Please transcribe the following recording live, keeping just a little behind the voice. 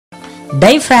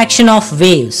Diffraction of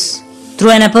waves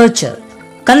through an aperture.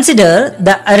 Consider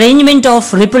the arrangement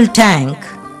of ripple tank.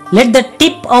 Let the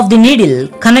tip of the needle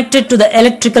connected to the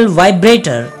electrical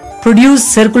vibrator produce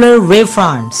circular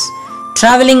wavefronts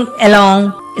traveling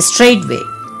along a straight way.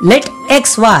 Let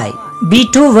XY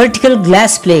be two vertical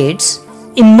glass plates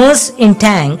immersed in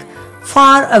tank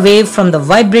far away from the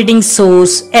vibrating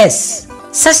source S,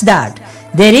 such that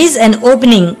there is an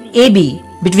opening AB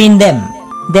between them.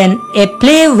 Then a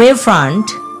play wavefront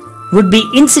would be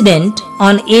incident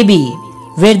on AB,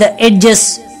 where the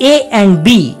edges A and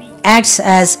B acts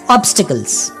as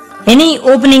obstacles. Any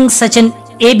opening such an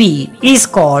AB is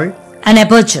called an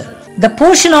aperture. The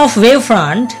portion of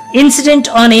wavefront incident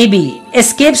on AB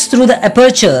escapes through the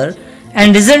aperture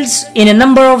and results in a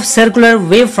number of circular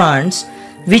wavefronts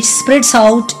which spreads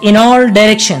out in all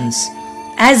directions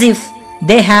as if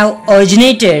they have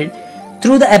originated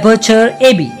through the aperture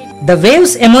AB. The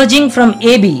waves emerging from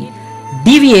AB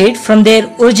deviate from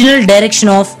their original direction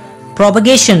of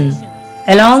propagation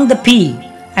along the P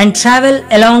and travel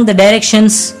along the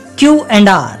directions Q and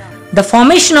R. The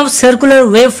formation of circular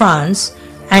wavefronts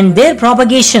and their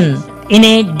propagation in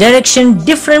a direction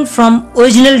different from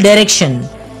original direction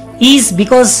is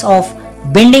because of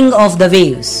bending of the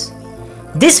waves.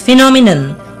 This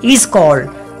phenomenon is called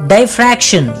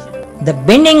diffraction. The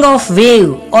bending of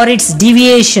wave or its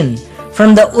deviation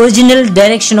from the original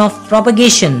direction of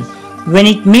propagation when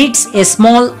it meets a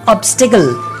small obstacle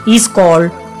is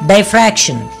called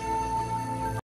diffraction.